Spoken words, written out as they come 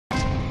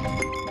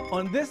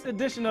On this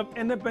edition of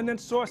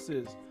Independent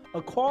Sources,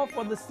 a call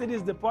for the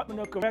city's Department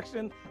of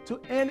Correction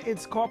to end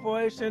its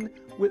cooperation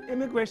with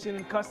Immigration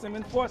and Custom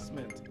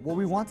Enforcement. What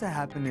we want to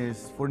happen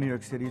is for New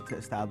York City to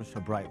establish a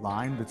bright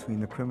line between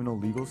the criminal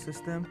legal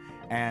system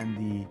and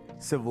the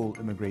civil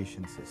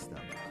immigration system.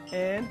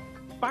 And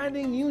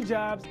finding new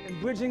jobs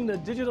and bridging the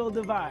digital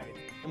divide.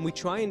 And we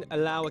try and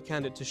allow a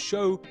candidate to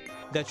show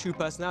their true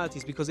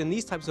personalities, because in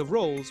these types of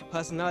roles,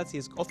 personality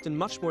is often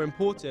much more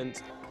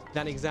important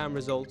than exam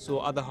results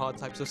or other hard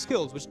types of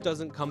skills, which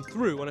doesn't come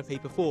through on a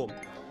paper form.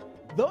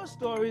 Those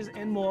stories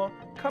and more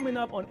coming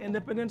up on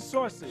Independent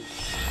Sources.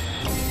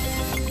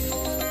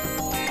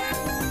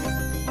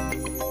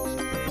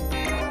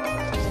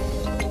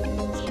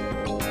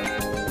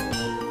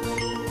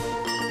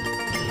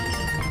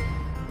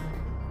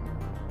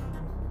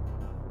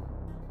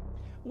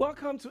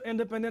 Welcome to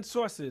Independent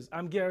Sources.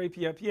 I'm Gary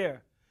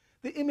Pierre.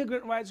 The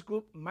immigrant rights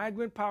group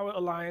Migrant Power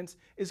Alliance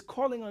is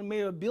calling on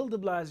Mayor Bill de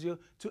Blasio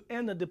to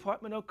end the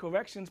Department of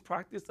Corrections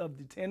practice of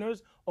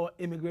detainers or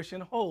immigration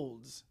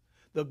holds.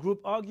 The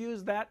group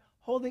argues that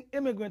holding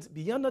immigrants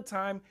beyond the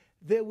time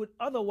they would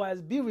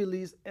otherwise be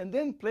released and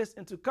then placed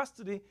into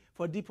custody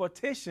for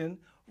deportation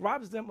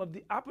robs them of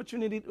the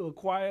opportunity to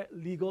acquire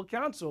legal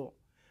counsel.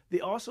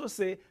 They also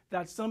say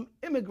that some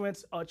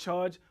immigrants are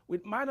charged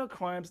with minor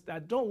crimes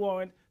that don't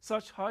warrant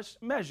such harsh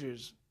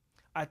measures.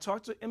 I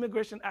talked to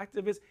immigration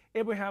activist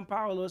Abraham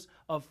Paolos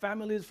of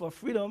Families for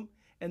Freedom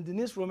and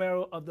Denise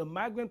Romero of the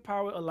Migrant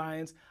Power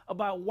Alliance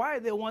about why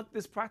they want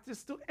this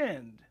practice to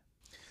end.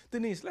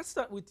 Denise, let's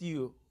start with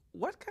you.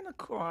 What kind of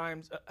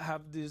crimes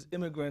have these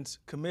immigrants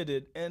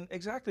committed, and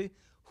exactly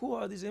who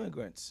are these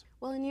immigrants?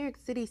 Well, in New York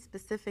City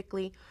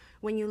specifically,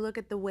 when you look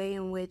at the way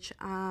in which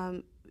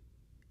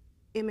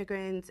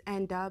immigrants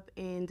end up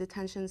in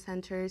detention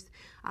centers,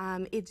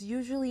 it's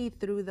usually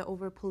through the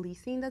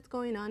over-policing that's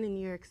going on in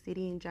New York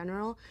City in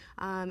general.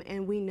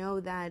 And we know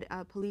that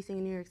policing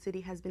in New York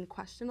City has been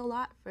questioned a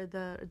lot for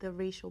the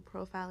racial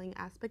profiling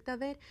aspect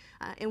of it.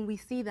 And we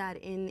see that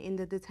in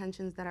the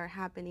detentions that are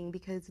happening,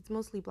 because it's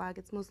mostly Black,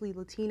 it's mostly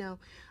Latino.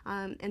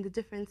 And the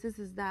difference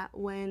is that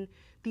when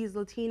these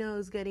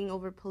Latinos getting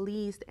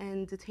over-policed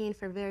and detained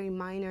for very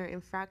minor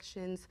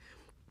infractions,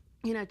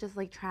 you know, just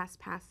like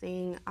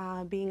trespassing,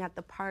 being at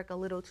the park a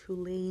little too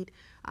late,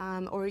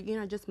 or, you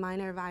know, just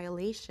minor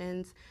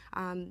violations,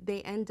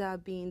 they end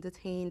up being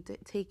detained,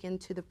 taken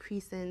to the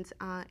precinct,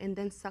 and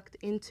then sucked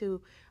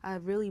into a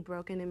really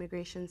broken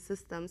immigration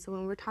system. So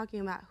when we're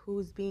talking about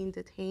who's being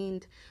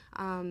detained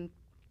in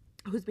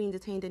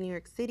New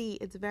York City,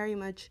 it's very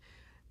much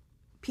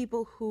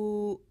people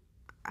who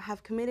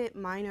have committed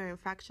minor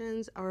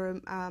infractions or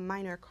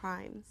minor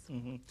crimes.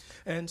 Mm-hmm.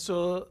 And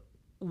so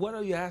what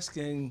are you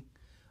asking?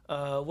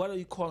 What are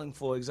you calling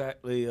for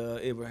exactly,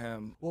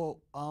 Abraham?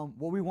 Well,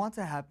 what we want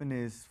to happen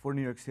is for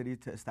New York City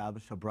to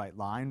establish a bright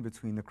line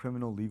between the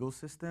criminal legal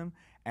system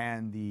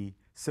and the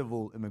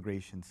civil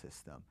immigration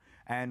system.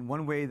 And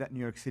one way that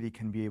New York City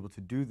can be able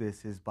to do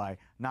this is by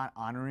not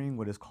honoring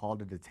what is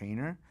called a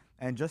detainer.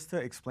 And just to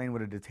explain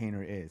what a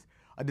detainer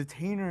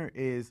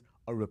is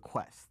a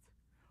request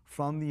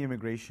from the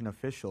immigration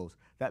officials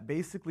that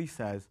basically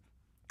says,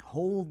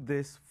 hold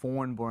this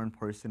foreign-born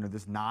person or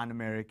this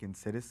non-American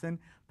citizen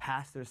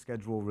past their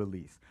scheduled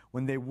release.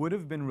 When they would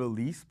have been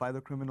released by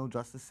the criminal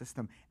justice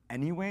system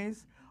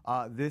anyways,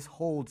 this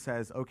hold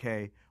says,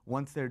 okay,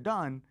 once they're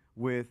done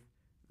with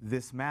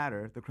this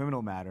matter, the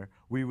criminal matter,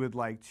 we would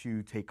like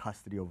to take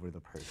custody over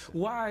the person.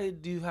 Why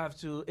do you have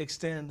to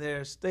extend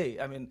their stay?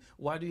 I mean,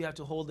 why do you have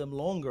to hold them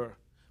longer?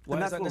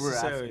 Why is that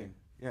necessary? We're asking.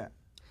 Yeah.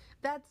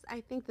 I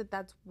think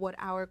that's what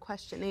our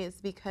question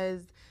is,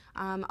 because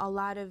a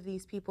lot of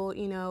these people,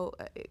 you know,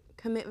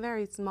 commit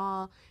very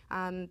small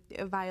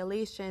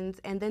violations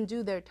and then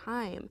do their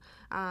time.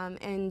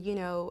 And, you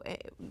know,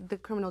 the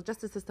criminal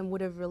justice system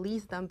would have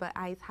released them, but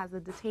ICE has a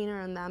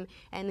detainer on them,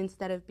 and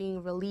instead of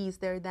being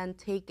released, they're then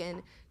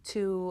taken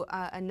to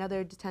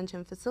another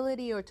detention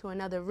facility or to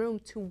another room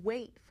to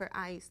wait for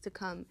ICE to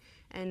come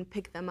and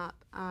pick them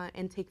up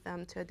and take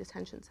them to a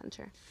detention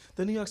center.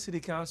 The New York City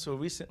Council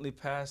recently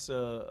passed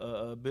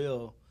a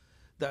bill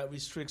that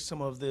restricts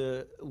some of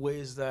the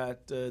ways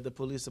that the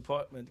police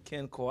department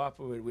can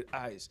cooperate with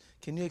ICE.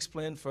 Can you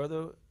explain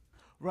further?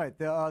 Right.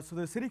 So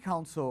the City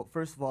Council,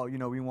 first of all, you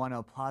know, we want to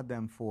applaud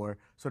them for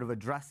sort of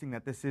addressing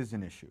that this is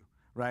an issue,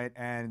 right?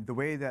 And the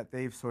way that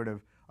they've sort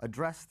of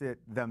addressed it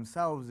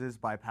themselves is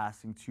by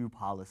passing two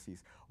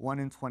policies, one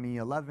in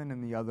 2011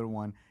 and the other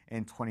one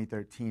in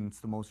 2013. It's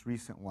the most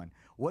recent one.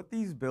 What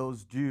these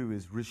bills do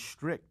is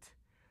restrict,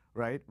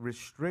 right?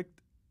 Restrict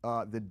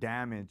the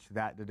damage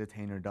that the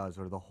detainer does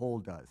or the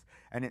hold does.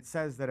 And it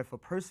says that if a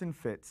person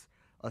fits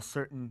a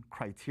certain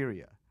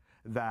criteria,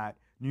 that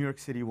New York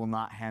City will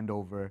not hand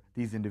over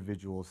these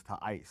individuals to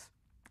ICE.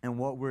 And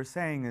what we're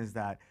saying is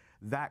that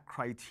that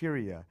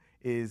criteria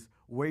is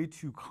way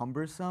too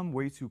cumbersome,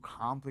 way too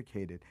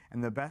complicated.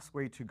 And the best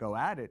way to go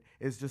at it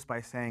is just by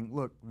saying,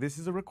 look, this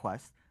is a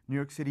request. New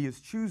York City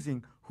is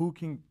choosing who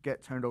can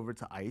get turned over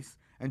to ICE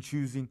and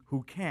choosing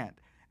who can't.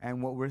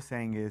 And what we're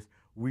saying is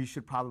we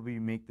should probably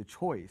make the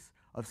choice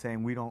of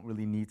saying we don't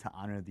really need to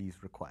honor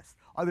these requests.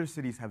 Other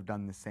cities have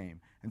done the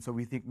same. And so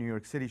we think New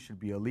York City should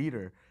be a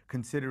leader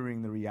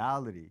considering the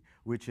reality,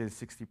 which is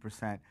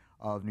 60%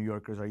 of New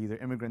Yorkers are either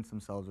immigrants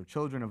themselves or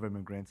children of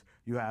immigrants.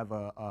 You have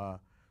a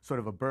sort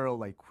of a borough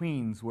like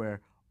Queens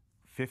where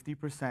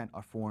 50%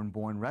 are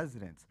foreign-born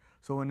residents.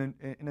 So in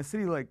a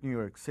city like New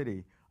York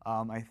City,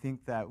 I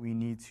think that we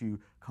need to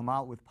come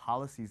out with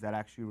policies that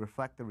actually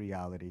reflect the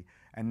reality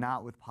and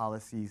not with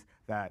policies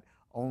that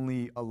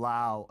only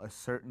allow a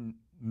certain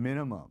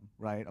minimum,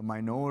 right, a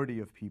minority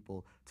of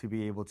people to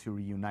be able to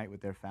reunite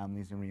with their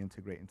families and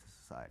reintegrate into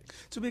society.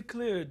 To be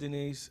clear,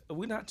 Denise,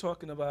 we're not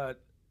talking about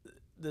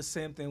the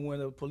same thing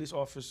when a police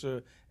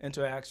officer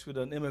interacts with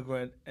an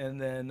immigrant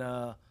and then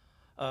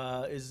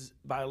is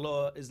by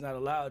law is not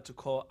allowed to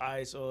call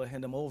ICE or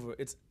hand them over.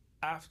 It's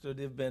after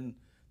they've been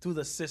through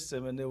the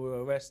system and they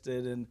were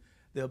arrested and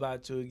they're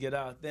about to get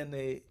out,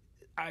 then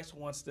ICE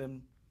wants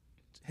them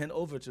hand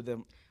over to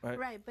them, right?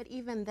 Right, but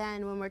even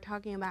then, when we're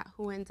talking about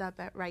who ends up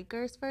at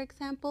Rikers, for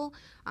example,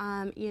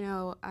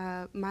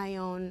 my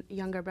own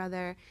younger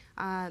brother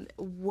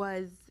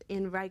was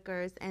in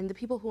Rikers, and the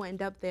people who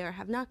end up there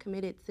have not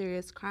committed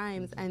serious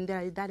crimes, and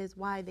that is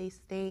why they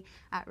stay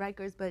at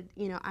Rikers, but,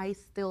 ICE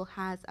still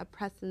has a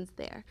presence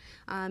there.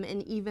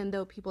 And even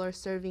though people are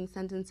serving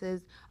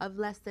sentences of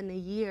less than a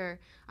year,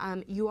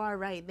 you are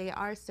right, they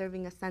are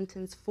serving a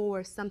sentence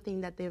for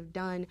something that they've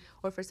done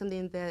or for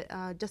something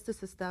the justice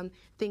system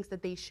thinks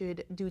that they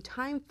should do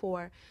time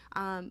for,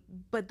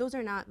 but those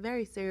are not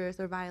very serious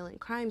or violent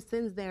crimes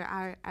since they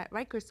are at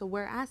Rikers. So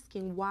we're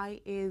asking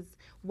why is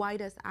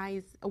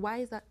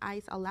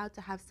ICE allowed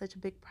to have such a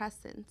big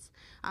presence,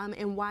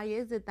 and why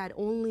is it that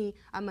only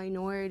a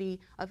minority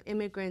of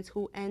immigrants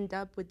who end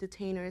up with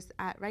detainers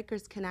at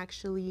Rikers can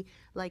actually,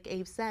 like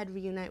Abe said,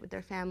 reunite with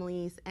their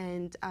families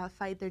and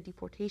fight their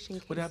deportation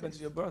cases? What happened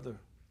to your brother?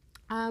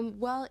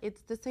 Well,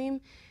 it's the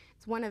same.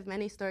 It's one of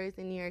many stories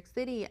in New York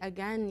City.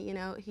 Again,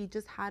 he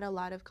just had a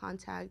lot of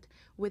contact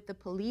with the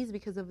police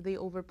because of the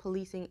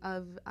over-policing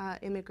of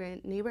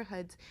immigrant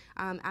neighborhoods.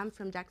 I'm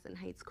from Jackson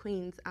Heights,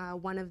 Queens,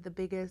 one of the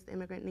biggest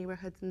immigrant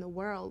neighborhoods in the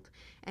world.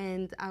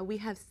 And we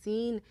have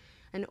seen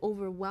an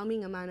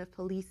overwhelming amount of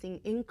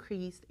policing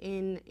increase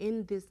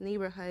in this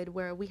neighborhood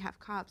where we have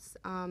cops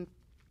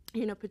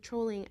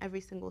patrolling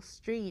every single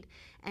street,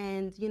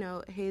 and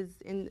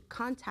his in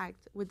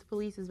contact with the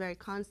police is very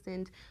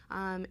constant,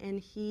 and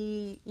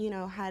he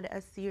had a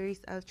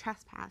series of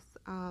trespass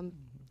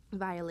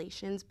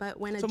violations. But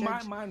when a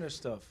judge, minor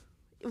stuff,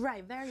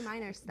 right, very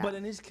minor stuff. But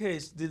in this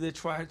case, did they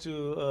try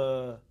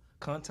to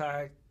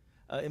contact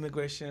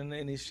immigration in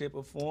any shape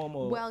or form?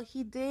 Or? Well,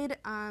 he did.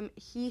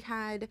 He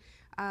had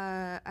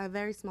a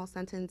very small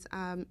sentence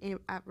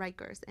at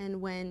Rikers, and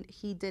when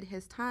he did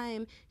his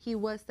time, he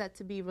was set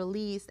to be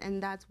released,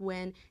 and that's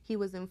when he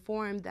was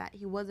informed that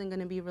he wasn't going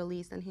to be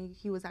released, and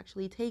he was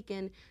actually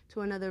taken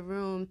to another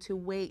room to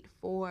wait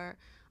for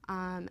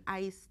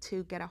ICE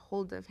to get a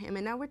hold of him.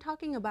 And now we're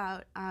talking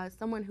about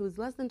someone who's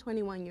less than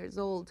 21 years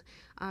old,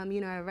 at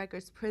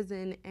Rikers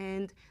prison,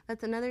 and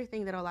that's another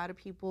thing that a lot of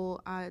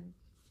people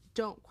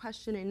don't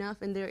question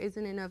enough, and there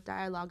isn't enough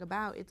dialogue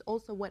about. It's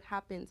also what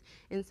happens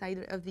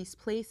inside of these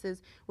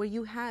places where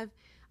you have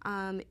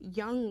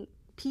young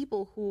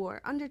people who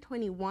are under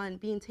 21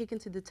 being taken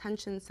to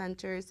detention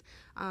centers,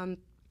 and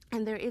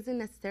there isn't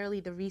necessarily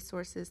the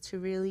resources to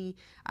really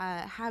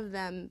have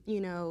them,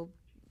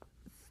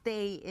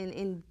 stay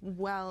in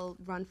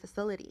well-run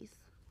facilities.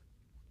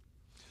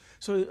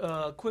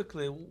 So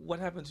quickly, what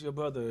happened to your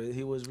brother?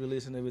 He was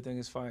released and everything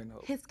is fine?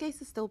 His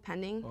case is still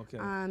pending, okay.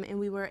 And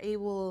we were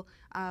able,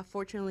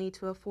 fortunately,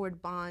 to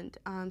afford bond,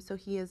 so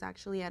he is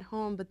actually at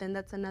home. But then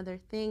that's another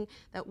thing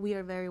that we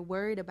are very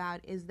worried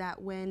about, is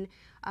that when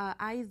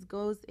ICE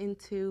goes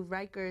into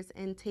Rikers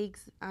and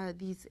takes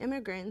these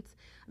immigrants,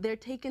 they're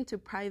taken to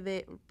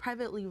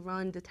privately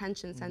run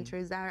detention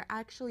centers that are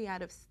actually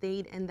out of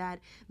state, and that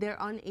they're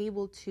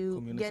unable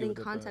to get in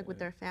contact with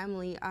their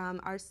family.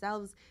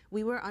 Ourselves,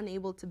 we were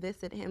unable to visit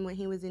him when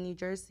he was in New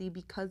Jersey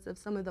because of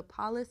some of the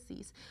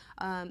policies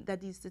that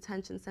these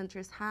detention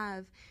centers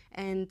have.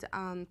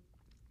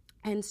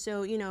 And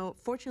so,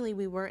 fortunately,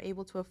 we were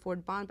able to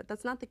afford bond, but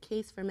that's not the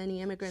case for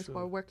many immigrants who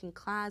are working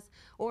class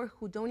or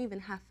who don't even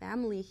have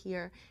family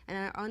here and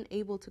are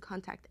unable to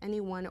contact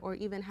anyone or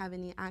even have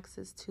any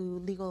access to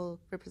legal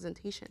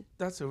representation.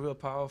 That's a real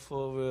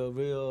powerful,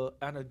 real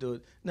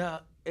anecdote.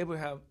 Now,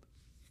 Abraham,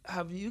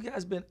 have you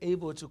guys been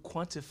able to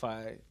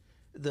quantify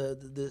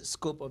the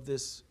scope of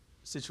this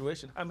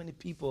situation? How many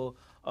people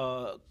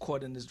are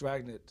caught in this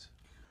dragnet?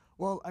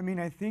 Well, I mean,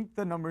 I think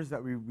the numbers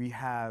that we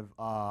have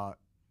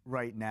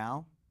right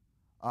now,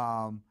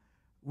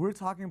 we're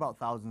talking about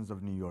thousands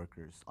of New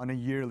Yorkers on a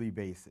yearly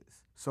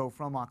basis. So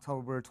from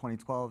October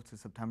 2012 to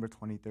September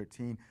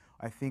 2013,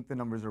 I think the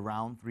number's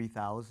around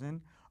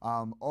 3,000.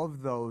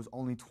 Of those,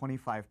 only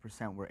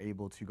 25% were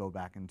able to go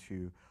back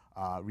into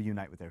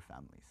reunite with their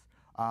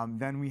families.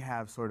 Then we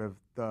have sort of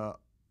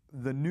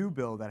the new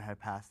bill that had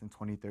passed in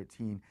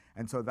 2013,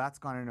 and so that's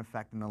gone in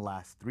effect in the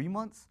last 3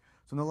 months.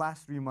 So in the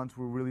last 3 months,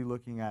 we're really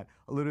looking at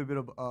a little bit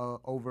of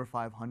over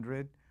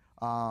 500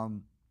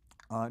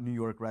 New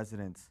York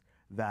residents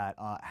that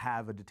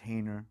have a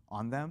detainer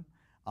on them,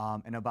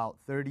 and about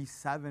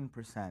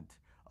 37%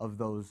 of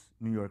those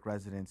New York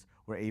residents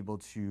were able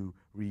to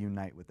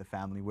reunite with the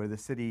family, where the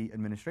city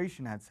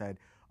administration had said,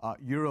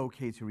 you're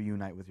okay to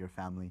reunite with your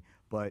family,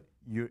 but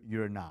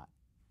you're not,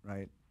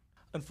 right?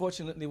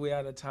 Unfortunately, we're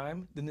out of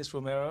time. Denise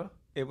Romero,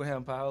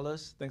 Abraham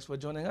Paolas, thanks for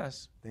joining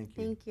us. Thank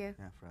you. Thank you.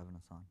 Yeah, for having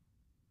us on.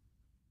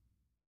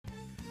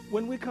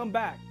 When we come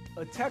back,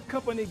 a tech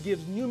company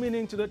gives new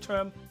meaning to the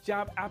term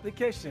job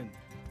application.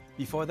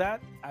 Before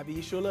that, Abby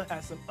Ishola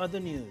has some other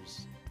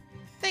news.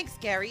 Thanks,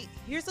 Gary.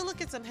 Here's a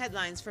look at some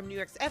headlines from New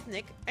York's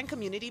ethnic and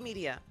community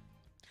media.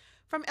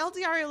 From El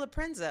Diario La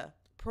Prensa,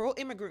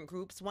 pro-immigrant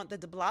groups want the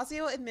de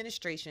Blasio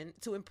administration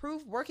to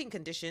improve working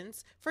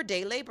conditions for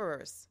day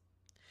laborers.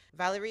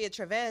 Valeria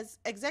Treves,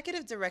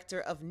 Executive Director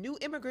of New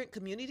Immigrant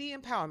Community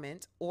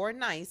Empowerment, or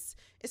NICE,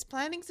 is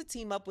planning to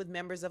team up with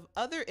members of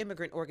other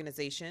immigrant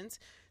organizations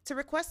to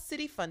request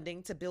city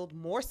funding to build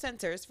more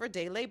centers for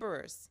day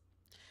laborers.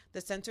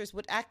 The centers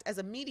would act as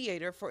a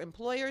mediator for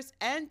employers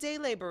and day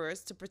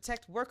laborers to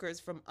protect workers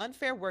from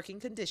unfair working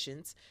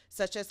conditions,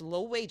 such as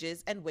low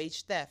wages and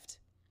wage theft.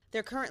 There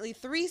are currently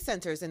 3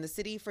 centers in the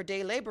city for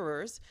day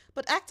laborers,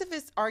 but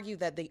activists argue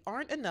that they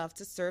aren't enough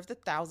to serve the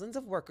thousands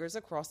of workers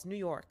across New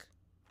York.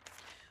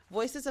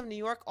 Voices of New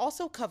York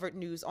also covered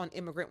news on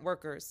immigrant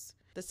workers.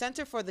 The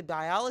Center for the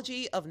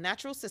Biology of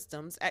Natural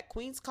Systems at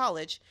Queens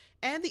College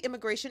and the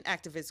immigration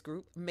activist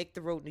group Make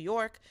the Road New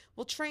York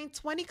will train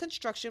 20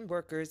 construction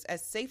workers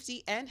as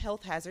safety and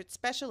health hazard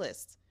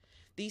specialists.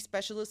 These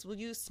specialists will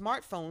use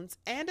smartphones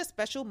and a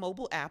special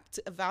mobile app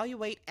to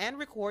evaluate and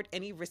record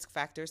any risk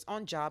factors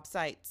on job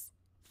sites.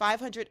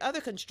 500 other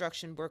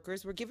construction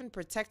workers were given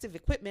protective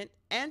equipment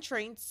and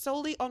trained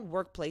solely on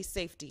workplace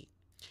safety.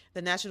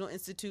 The National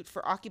Institute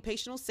for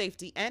Occupational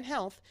Safety and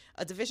Health,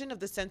 a division of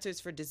the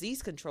Centers for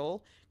Disease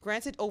Control,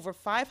 granted over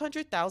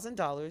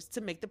 $500,000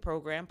 to make the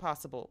program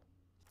possible.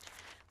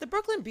 The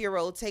Brooklyn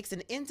Bureau takes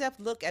an in-depth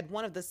look at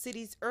one of the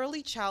city's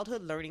early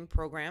childhood learning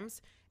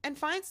programs and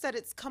finds that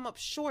it's come up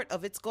short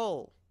of its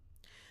goal.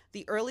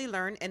 The Early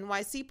Learn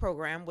NYC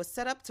program was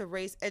set up to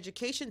raise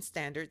education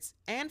standards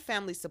and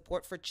family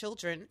support for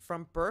children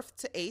from birth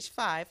to age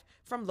 5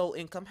 from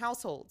low-income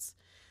households.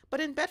 But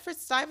in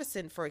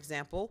Bedford-Stuyvesant, for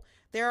example,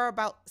 there are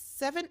about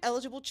 7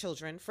 eligible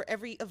children for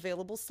every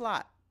available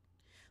slot.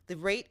 The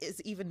rate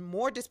is even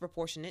more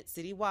disproportionate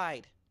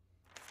citywide.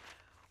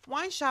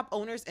 Wine shop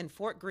owners in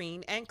Fort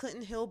Greene and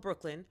Clinton Hill,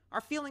 Brooklyn,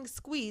 are feeling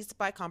squeezed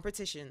by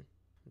competition.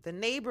 The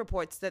NABE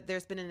reports that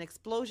there's been an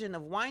explosion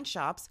of wine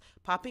shops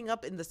popping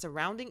up in the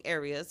surrounding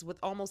areas, with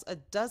almost a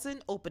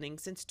dozen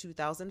openings since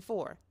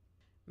 2004.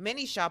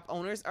 Many shop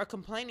owners are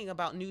complaining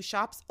about new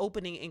shops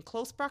opening in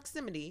close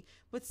proximity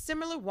with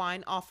similar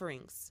wine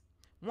offerings.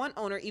 One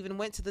owner even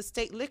went to the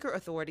State Liquor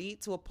Authority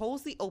to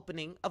oppose the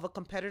opening of a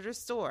competitor's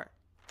store.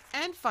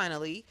 And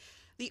finally,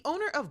 the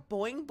owner of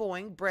Boing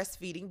Boing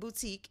Breastfeeding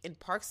Boutique in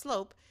Park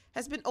Slope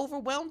has been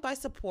overwhelmed by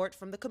support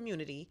from the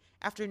community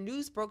after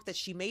news broke that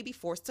she may be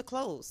forced to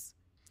close.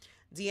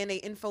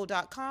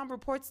 DNAinfo.com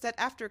reports that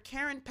after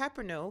Karen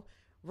Paperno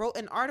wrote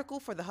an article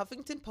for the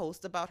Huffington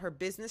Post about her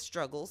business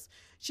struggles,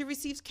 she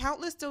receives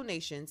countless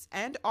donations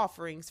and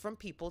offerings from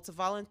people to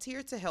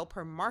volunteer to help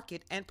her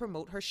market and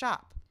promote her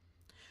shop.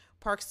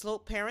 Park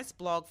Slope Parents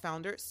blog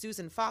founder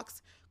Susan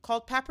Fox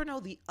called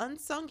Paperno the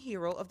unsung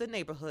hero of the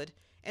neighborhood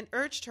and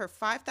urged her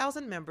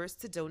 5,000 members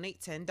to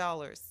donate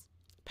 $10.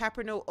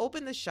 Paperno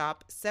opened the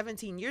shop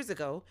 17 years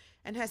ago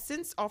and has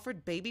since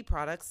offered baby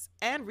products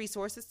and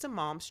resources to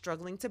moms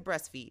struggling to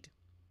breastfeed.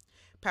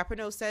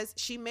 Paperno says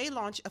she may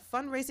launch a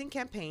fundraising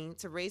campaign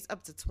to raise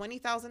up to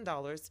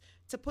 $20,000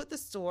 to put the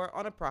store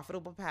on a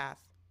profitable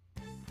path.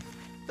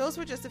 Those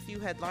were just a few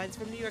headlines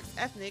from New York's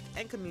ethnic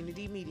and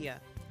community media.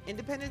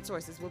 Independent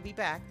Sources will be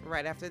back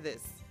right after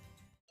this.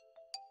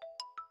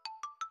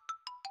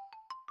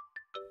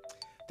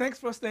 Thanks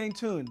for staying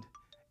tuned.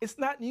 It's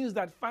not news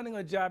that finding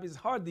a job is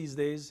hard these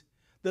days.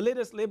 The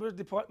latest Labor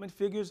Department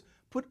figures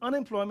put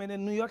unemployment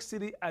in New York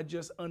City at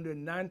just under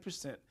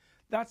 9%.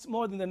 That's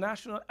more than the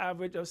national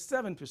average of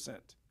 7%.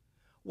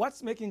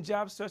 What's making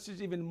job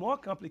searches even more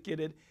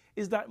complicated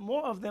is that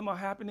more of them are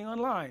happening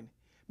online,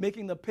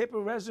 making the paper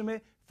resume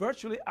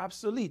virtually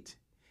obsolete.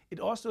 It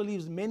also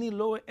leaves many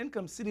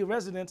lower-income city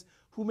residents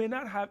who may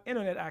not have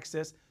internet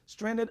access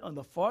stranded on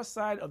the far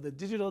side of the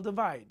digital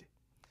divide.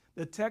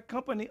 The tech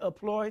company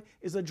Apploy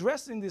is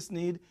addressing this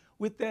need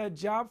with their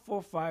Job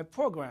for Five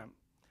program.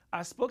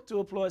 I spoke to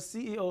Apploy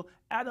CEO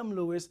Adam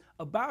Lewis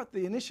about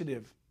the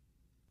initiative.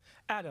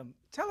 Adam,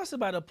 tell us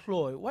about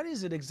Apploy. What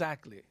is it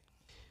exactly?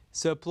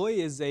 So Apploy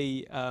is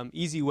a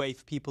easy way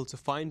for people to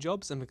find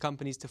jobs and for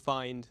companies to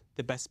find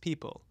the best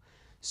people.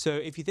 So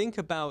if you think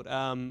about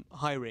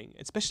hiring,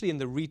 especially in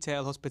the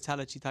retail,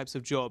 hospitality types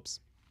of jobs,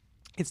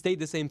 it stayed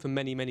the same for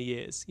many, many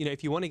years. You know,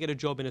 if you want to get a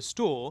job in a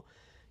store,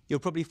 you'll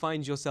probably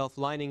find yourself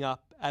lining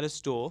up at a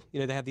store. You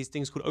know, they have these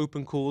things called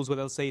open calls where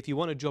they'll say, if you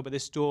want a job at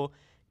this store,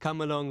 come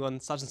along on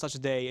such and such a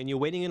day, and you're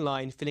waiting in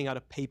line, filling out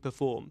a paper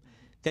form.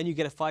 Then you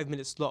get a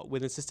 5-minute slot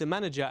with an assistant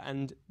manager,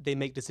 and they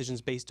make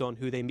decisions based on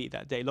who they meet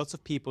that day. Lots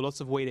of people,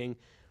 lots of waiting,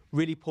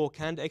 really poor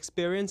candidate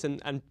experience,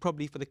 and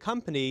probably for the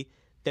company,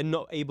 they're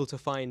not able to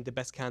find the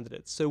best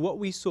candidates. So what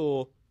we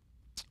saw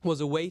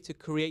was a way to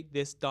create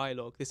this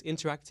dialogue, this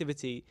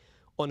interactivity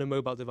on a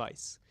mobile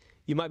device.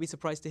 You might be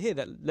surprised to hear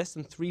that less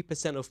than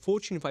 3% of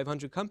Fortune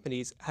 500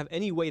 companies have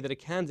any way that a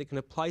candidate can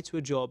apply to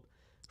a job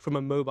from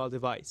a mobile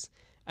device.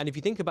 And if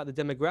you think about the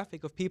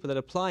demographic of people that are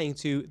applying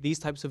to these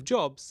types of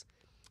jobs,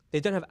 they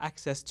don't have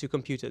access to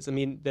computers. I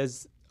mean,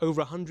 there's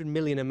over 100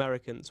 million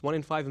Americans. 1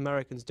 in 5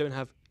 Americans don't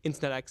have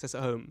internet access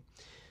at home.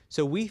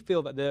 So we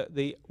feel that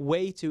the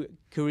way to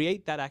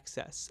create that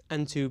access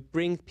and to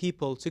bring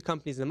people to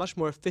companies in a much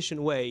more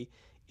efficient way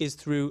is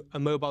through a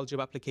mobile job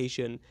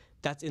application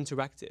that's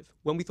interactive.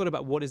 When we thought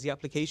about what is the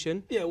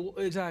application? Yeah, well,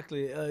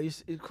 exactly.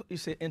 You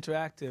say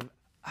interactive.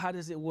 How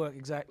does it work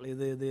exactly,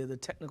 the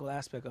technical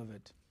aspect of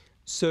it?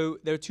 So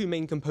there are 2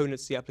 main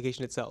components to the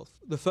application itself.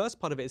 The first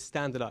part of it is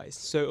standardized.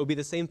 So it will be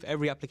the same for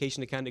every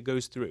application a candidate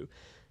goes through.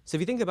 So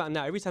if you think about it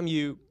now, every time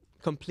you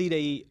complete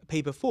a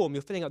paper form,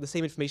 you're filling out the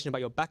same information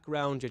about your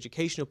background, your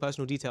educational,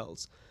 personal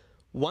details.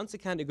 Once a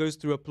candidate goes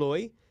through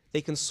Apply,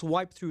 they can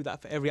swipe through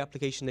that for every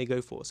application they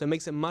go for. So it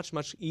makes it much,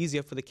 much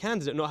easier for the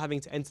candidate not having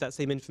to enter that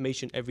same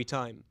information every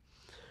time.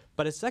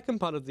 But a second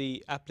part of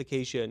the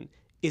application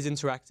is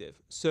interactive.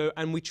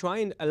 And we try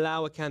and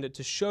allow a candidate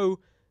to show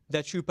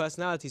their true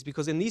personalities,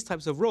 because in these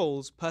types of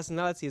roles,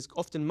 personality is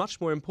often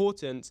much more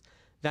important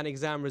than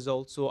exam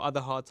results or other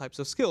hard types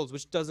of skills,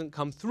 which doesn't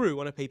come through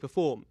on a paper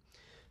form.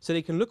 So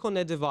they can look on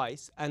their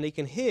device and they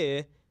can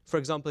hear, for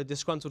example, a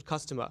disgruntled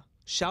customer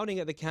shouting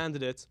at the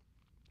candidate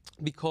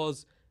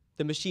because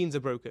the machines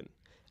are broken.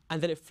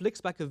 And then it flicks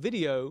back a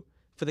video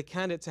for the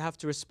candidate to have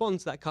to respond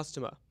to that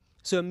customer.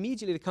 So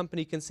immediately the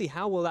company can see,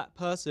 how will that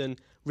person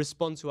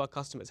respond to our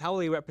customers? How will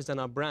they represent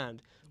our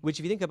brand? Which,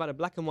 if you think about a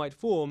black and white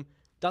form,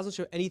 doesn't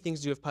show anything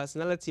to do with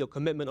personality or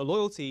commitment or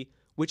loyalty,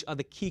 which are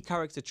the key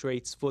character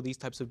traits for these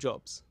types of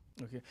jobs.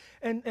 Okay.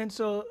 And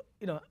so,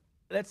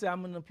 let's say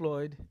I'm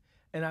unemployed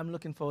and I'm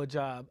looking for a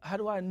job. How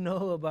do I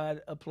know about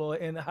Apply,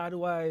 and how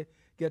do I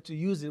get to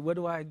use it? Where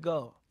do I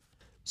go?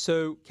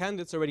 So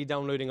candidates are already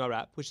downloading our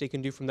app, which they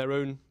can do from their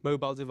own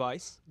mobile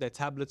device, their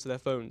tablets or their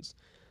phones.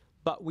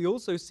 But we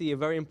also see a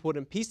very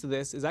important piece of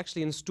this is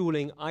actually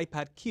installing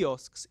iPad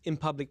kiosks in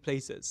public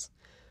places.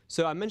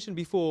 So I mentioned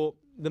before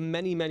the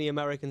many, many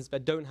Americans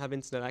that don't have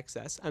internet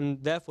access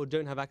and therefore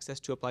don't have access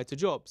to apply to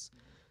jobs.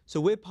 So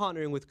we're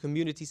partnering with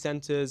community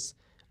centers,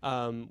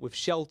 with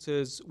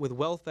shelters, with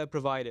welfare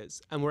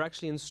providers, and we're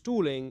actually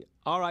installing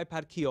our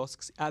iPad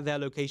kiosks at their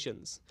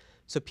locations.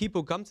 So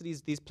people come to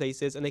these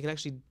places and they can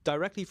actually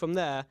directly from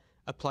there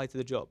apply to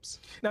the jobs.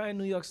 Now in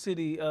New York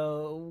City,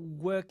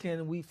 where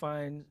can we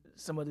find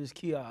some of these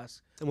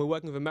kiosks? And we're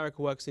working with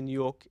America Works in New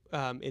York,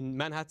 in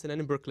Manhattan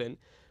and in Brooklyn.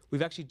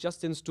 We've actually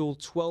just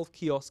installed 12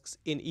 kiosks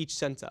in each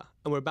center,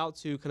 and we're about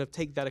to kind of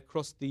take that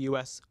across the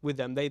US with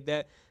them.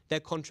 They're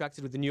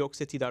contracted with the New York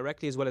City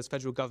directly, as well as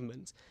federal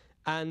government.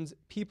 And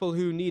people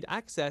who need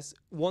access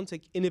want an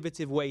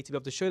innovative way to be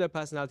able to show their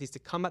personalities, to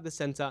come at the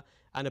center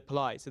and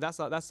apply. So that's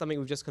something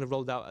we've just kind of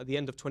rolled out at the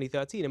end of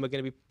 2013, and we're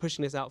going to be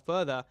pushing this out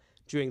further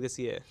during this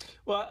year.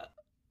 Well,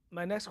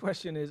 my next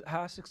question is,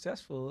 how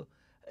successful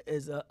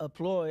is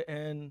Apply,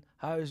 and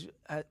how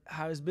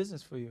is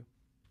business for you?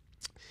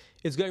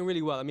 It's going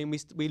really well. I mean,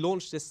 we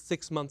launched this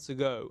 6 months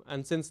ago,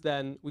 and since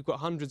then we've got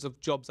hundreds of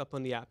jobs up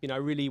on the app. I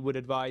really would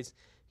advise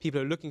people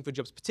who are looking for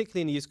jobs,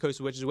 particularly in the East Coast,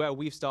 which is where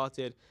we've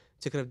started,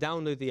 to kind of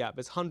download the app.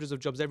 There's hundreds of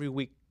jobs every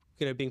week,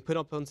 being put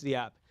up onto the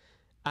app,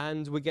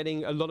 and we're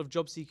getting a lot of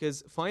job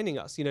seekers finding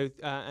us,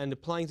 and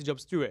applying to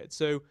jobs through it.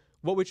 So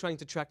what we're trying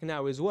to track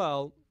now as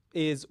well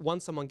is,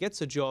 once someone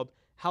gets a job,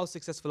 how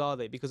successful are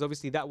they? Because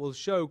obviously that will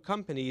show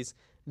companies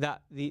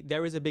that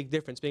there is a big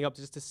difference, being able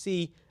to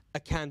see a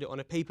candidate on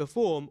a paper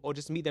form or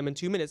just meet them in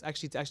 2 minutes,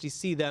 to actually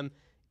see them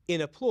in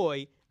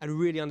Apply and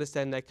really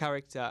understand their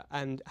character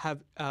and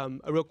have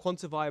a real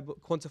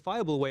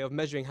quantifiable way of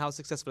measuring how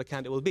successful a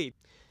candidate will be.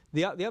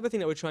 The other thing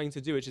that we're trying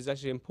to do, which is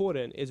actually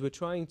important, is we're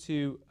trying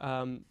to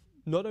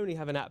not only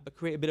have an app, but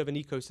create a bit of an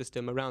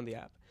ecosystem around the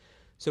app.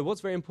 So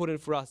what's very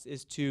important for us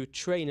is to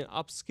train and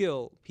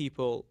upskill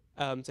people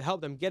to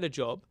help them get a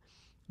job,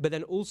 but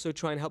then also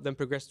try and help them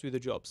progress through the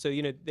job. So,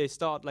 they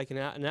start like in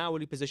an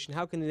hourly position.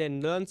 How can they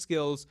then learn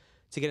skills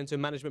to get into a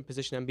management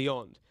position and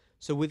beyond?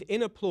 So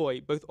within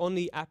Apply, both on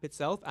the app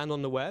itself and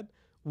on the web,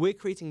 we're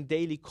creating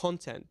daily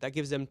content that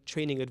gives them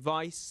training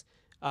advice.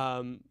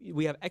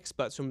 We have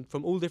experts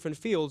from all different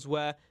fields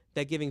where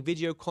they're giving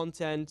video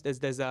content.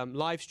 There's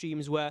live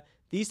streams where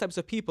these types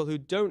of people who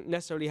don't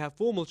necessarily have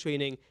formal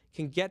training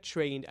can get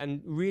trained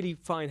and really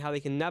find how they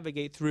can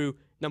navigate through,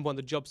 number one,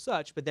 the job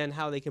search, but then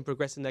how they can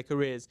progress in their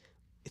careers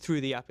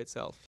through the app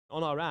itself.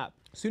 On our app,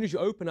 as soon as you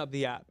open up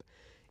the app,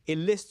 it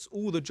lists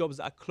all the jobs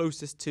that are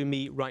closest to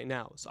me right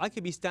now. So I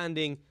could be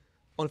standing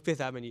on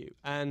 5th Avenue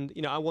and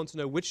I want to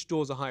know which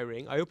stores are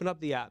hiring. I open up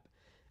the app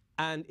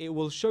and it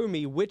will show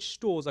me which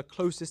stores are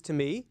closest to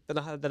me that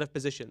have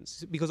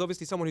positions. Because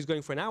obviously someone who's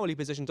going for an hourly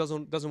position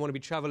doesn't want to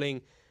be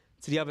traveling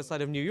to the other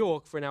side of New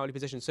York for an hourly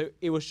position. So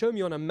it will show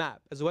me on a map,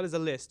 as well as a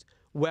list,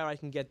 where I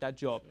can get that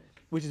job,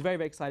 which is very,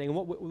 very exciting. And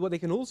what they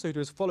can also do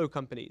is follow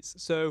companies.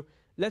 So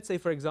let's say,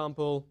 for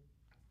example,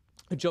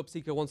 a job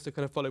seeker wants to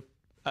kind of follow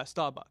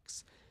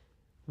Starbucks.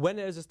 When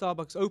there's a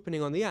Starbucks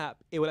opening on the app,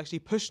 it will actually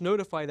push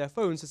notify their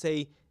phones to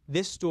say,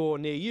 this store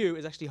near you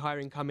is actually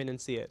hiring, come in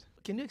and see it.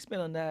 Can you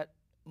expand on that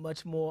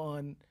much more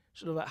on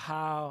sort of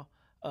how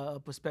a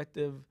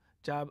prospective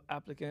job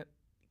applicant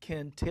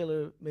can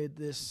tailor made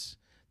this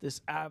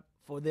app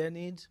for their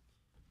needs?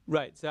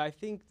 Right. So I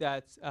think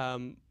that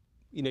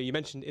you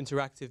mentioned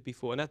interactive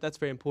before, and that's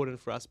very important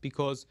for us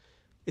because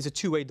it's a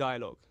two-way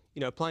dialogue.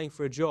 Applying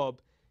for a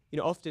job,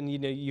 often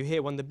you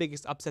hear one of the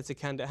biggest upsets a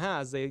candidate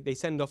has. They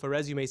send off a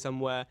resume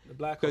somewhere,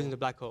 goes into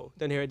black hole.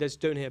 Don't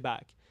hear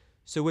back.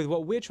 So with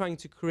what we're trying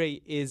to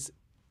create is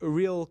a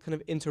real kind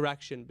of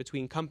interaction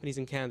between companies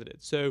and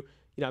candidates. So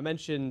I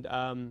mentioned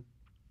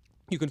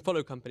you can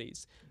follow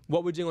companies.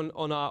 What we're doing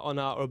on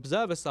our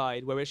observer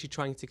side, where we're actually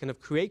trying to kind of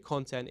create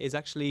content, is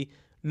actually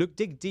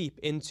dig deep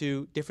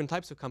into different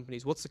types of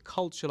companies. What's the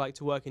culture like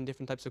to work in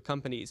different types of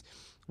companies?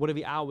 What are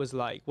the hours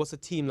like? What's the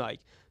team like?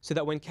 So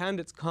that when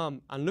candidates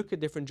come and look at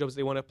different jobs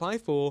they want to apply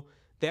for,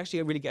 they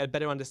actually really get a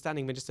better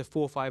understanding than just a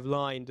 4 or 5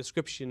 line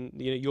description.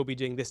 You'll be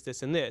doing this,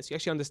 this, and this. You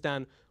actually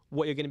understand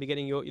what you're going to be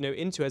getting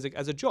into as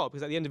a job.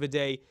 Because at the end of the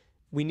day,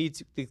 we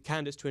need the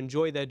candidates to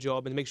enjoy their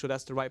job and make sure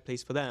that's the right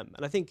place for them.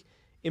 And I think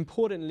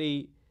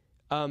importantly,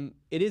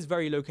 it is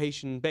very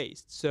location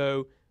based.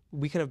 So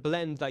we kind of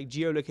blend like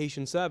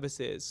geolocation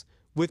services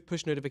with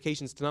push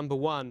notifications to, number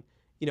one,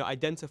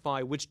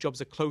 identify which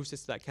jobs are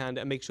closest to that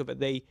candidate and make sure that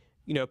they,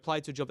 apply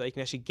to a job that they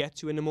can actually get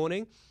to in the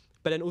morning.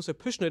 But then also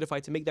push notify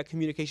to make that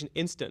communication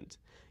instant.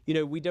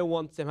 We don't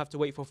want them to have to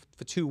wait for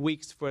 2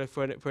 weeks for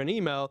an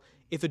email.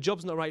 If a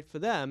job's not right for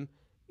them,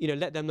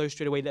 let them know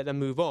straight away, let them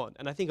move on.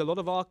 And I think a lot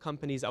of our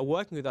companies that are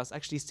working with us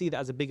actually see that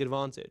as a big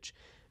advantage.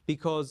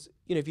 Because,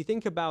 if you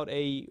think about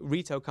a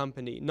retail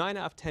company, 9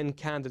 out of 10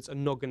 candidates are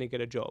not going to get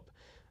a job.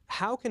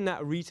 How can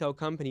that retail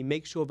company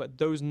make sure that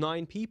those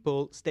 9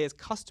 people stay as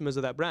customers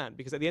of that brand?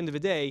 Because at the end of the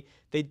day,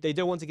 they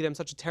don't want to give them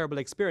such a terrible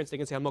experience. They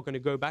can say, I'm not going to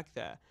go back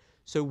there.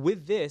 So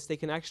with this, they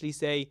can actually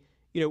say,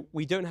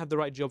 we don't have the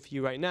right job for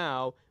you right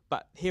now,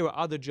 but here are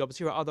other jobs,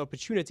 here are other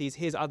opportunities,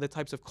 here's other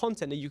types of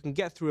content that you can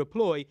get through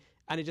Apploy,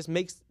 and it just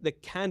makes the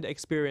candidate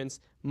experience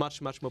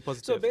much, much more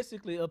positive. So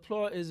basically,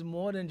 Apploy is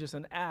more than just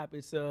an app,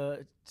 it's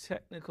a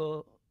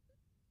technical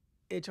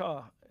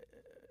HR.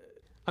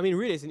 I mean,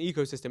 really, it's an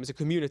ecosystem, it's a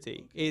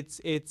community.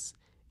 It's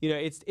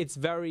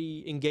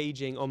very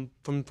engaging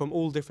from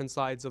all different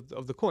sides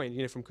of the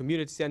coin, from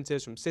community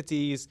centers, from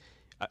cities.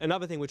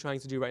 Another thing we're trying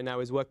to do right now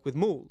is work with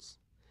malls.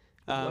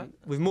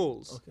 With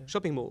malls, okay.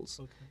 Shopping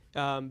malls,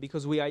 okay.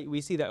 Because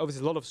we see that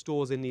obviously a lot of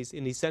stores in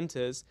these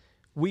centers.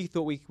 We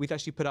thought we'd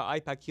actually put our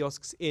iPad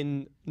kiosks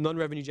in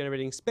non-revenue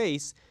generating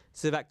space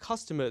so that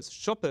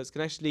shoppers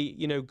can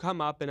actually come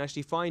up and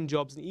actually find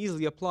jobs and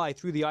easily apply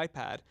through the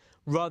iPad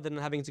rather than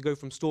having to go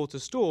from store to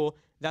store.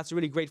 That's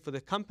really great for the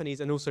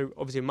companies and also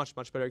obviously a much,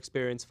 much better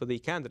experience for the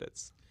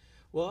candidates.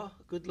 Well,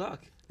 good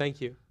luck.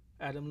 Thank you.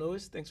 Adam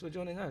Lewis, thanks for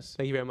joining us.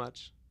 Thank you very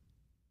much.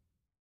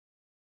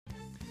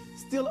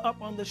 Still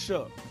up on the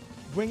show,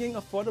 bringing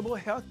affordable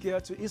health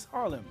care to East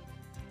Harlem.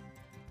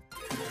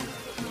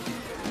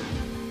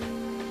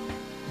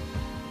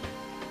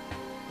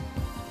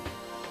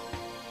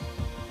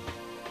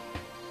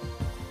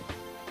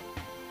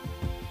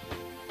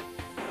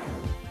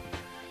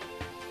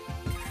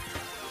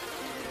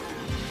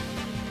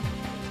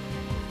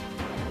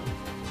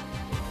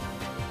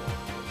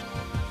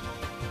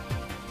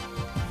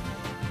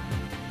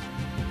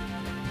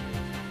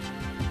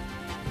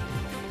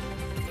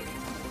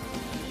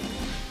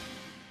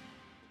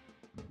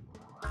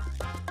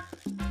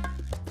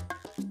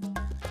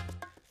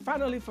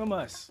 Finally from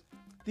us,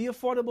 the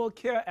Affordable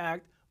Care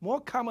Act,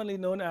 more commonly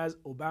known as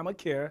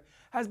Obamacare,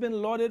 has been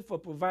lauded for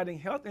providing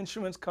health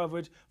insurance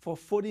coverage for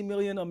 40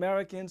 million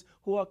Americans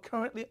who are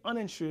currently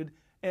uninsured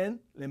and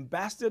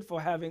lambasted for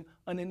having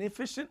an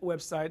inefficient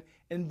website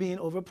and being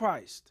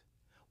overpriced.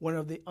 One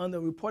of the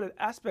underreported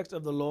aspects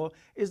of the law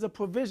is the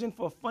provision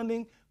for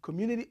funding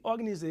community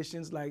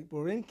organizations like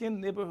Borinquen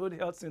Neighborhood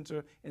Health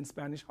Center in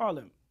Spanish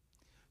Harlem.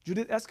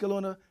 Judith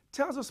Escalona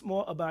tells us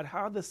more about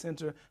how the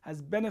center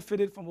has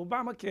benefited from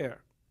Obamacare.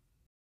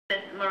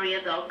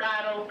 Maria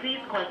Delgado, please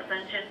call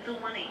extension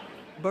 218.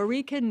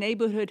 Borinquen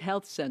Neighborhood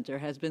Health Center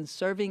has been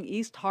serving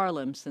East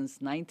Harlem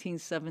since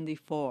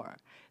 1974,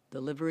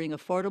 delivering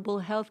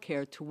affordable health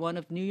care to one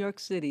of New York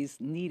City's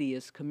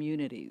neediest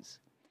communities.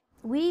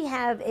 We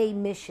have a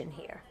mission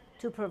here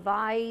to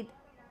provide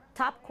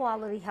top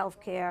quality health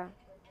care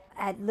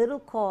at little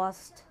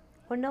cost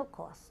or no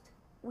cost.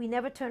 We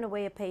never turn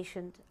away a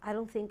patient. I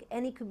don't think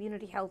any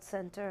community health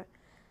center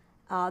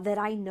that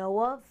I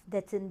know of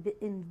that's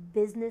in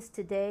business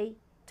today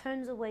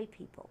turns away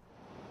people.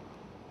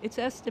 It's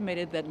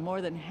estimated that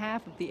more than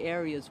half of the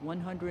area's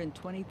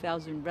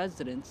 120,000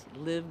 residents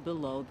live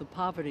below the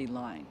poverty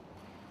line.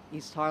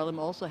 East Harlem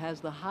also has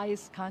the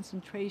highest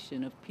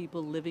concentration of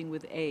people living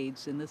with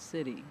AIDS in the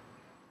city,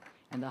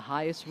 and the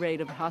highest rate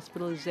of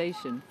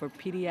hospitalization for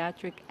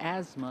pediatric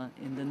asthma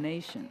in the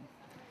nation.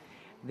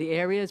 The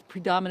area is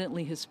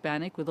predominantly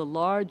Hispanic, with a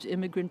large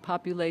immigrant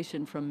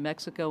population from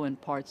Mexico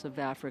and parts of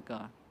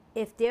Africa.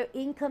 If their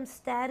income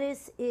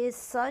status is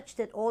such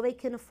that all they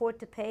can afford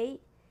to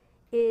pay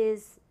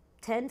is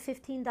 $10,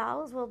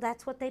 $15, well,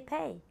 that's what they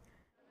pay.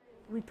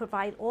 We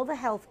provide all the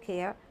health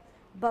care,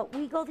 but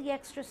we go the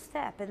extra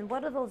step. And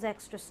what are those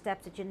extra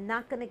steps that you're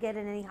not going to get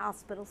in any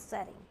hospital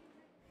setting?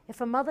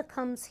 If a mother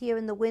comes here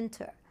in the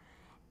winter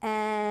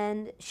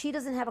and she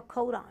doesn't have a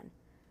coat on,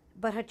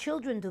 but her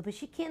children do, but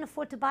she can't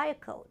afford to buy a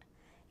coat,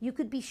 you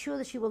could be sure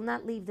that she will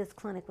not leave this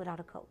clinic without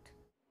a coat.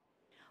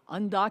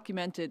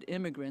 Undocumented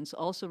immigrants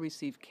also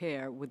receive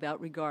care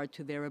without regard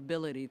to their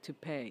ability to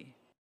pay.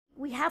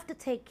 We have to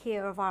take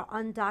care of our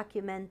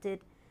undocumented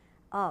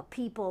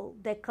people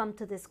that come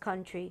to this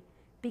country,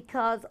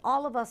 because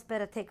all of us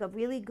better take a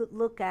really good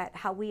look at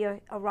how we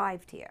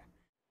arrived here.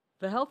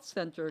 The health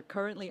center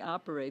currently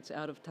operates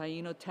out of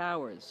Taino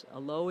Towers, a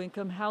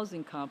low-income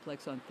housing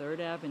complex on 3rd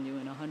Avenue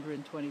and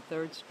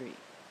 123rd Street.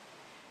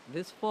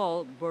 This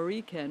fall,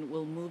 Boriken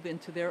will move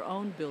into their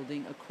own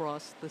building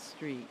across the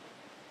street.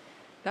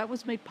 That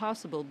was made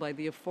possible by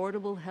the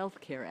Affordable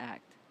Health Care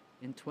Act.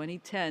 In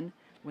 2010,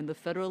 when the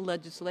federal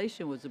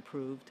legislation was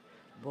approved,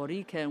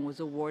 Boriken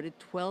was awarded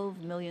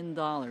 $12 million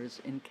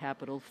in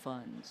capital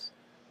funds.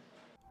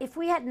 If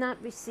we had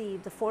not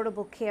received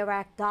Affordable Care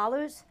Act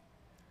dollars,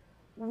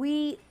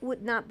 we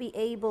would not be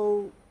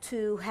able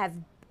to have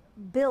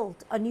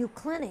built a new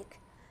clinic.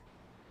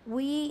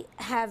 We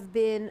have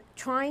been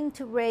trying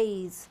to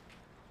raise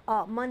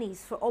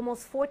monies for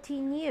almost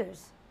 14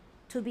 years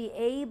to be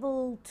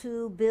able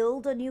to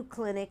build a new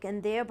clinic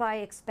and thereby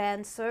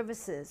expand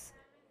services.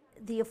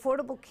 The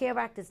Affordable Care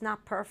Act is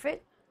not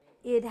perfect.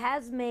 It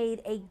has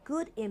made a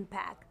good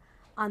impact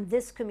on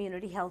this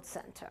community health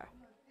center.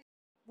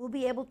 We'll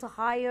be able to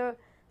hire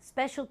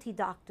specialty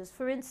doctors.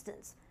 For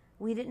instance,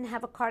 we didn't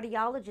have a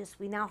cardiologist.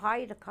 We now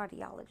hired a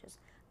cardiologist.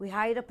 We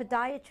hired a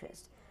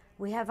podiatrist.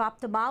 We have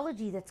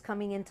ophthalmology that's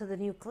coming into the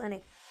new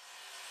clinic.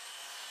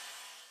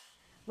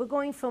 We're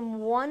going from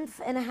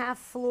 1.5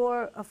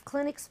 floor of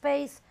clinic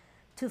space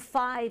to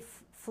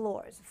 5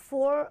 floors,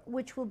 4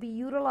 which will be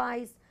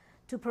utilized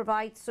to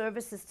provide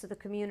services to the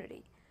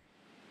community.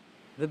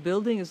 The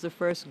building is the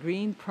first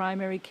green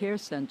primary care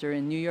center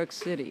in New York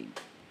City.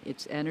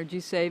 It's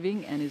energy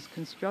saving and is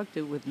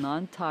constructed with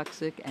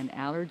non-toxic and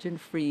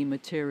allergen-free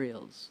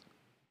materials.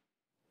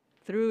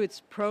 Through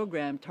its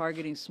program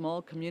targeting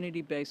small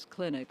community-based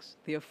clinics,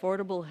 the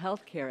Affordable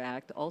Health Care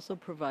Act also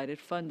provided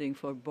funding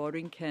for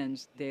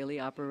Boriken's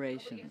daily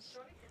operations.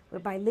 We're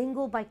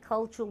bilingual,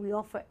 bicultural. We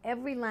offer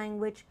every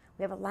language.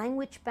 We have a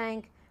language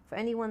bank for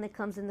anyone that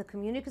comes in the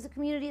community, because the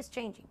community is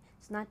changing.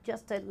 It's not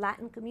just a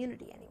Latin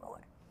community anymore.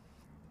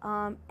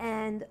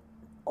 And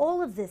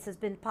all of this has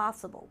been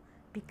possible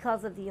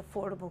because of the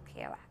Affordable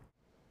Care Act.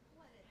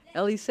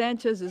 Ellie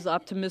Sanchez is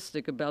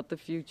optimistic about the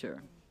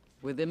future.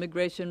 With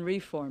immigration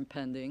reform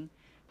pending,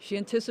 she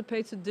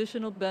anticipates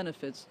additional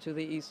benefits to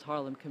the East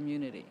Harlem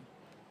community,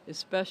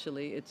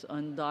 especially its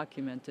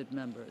undocumented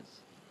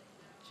members.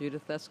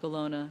 Judith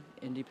Escalona,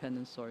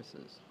 Independent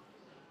Sources.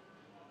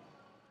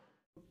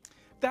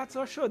 That's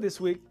our show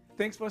this week.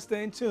 Thanks for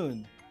staying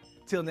tuned.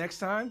 Till next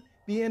time,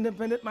 be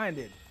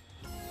independent-minded.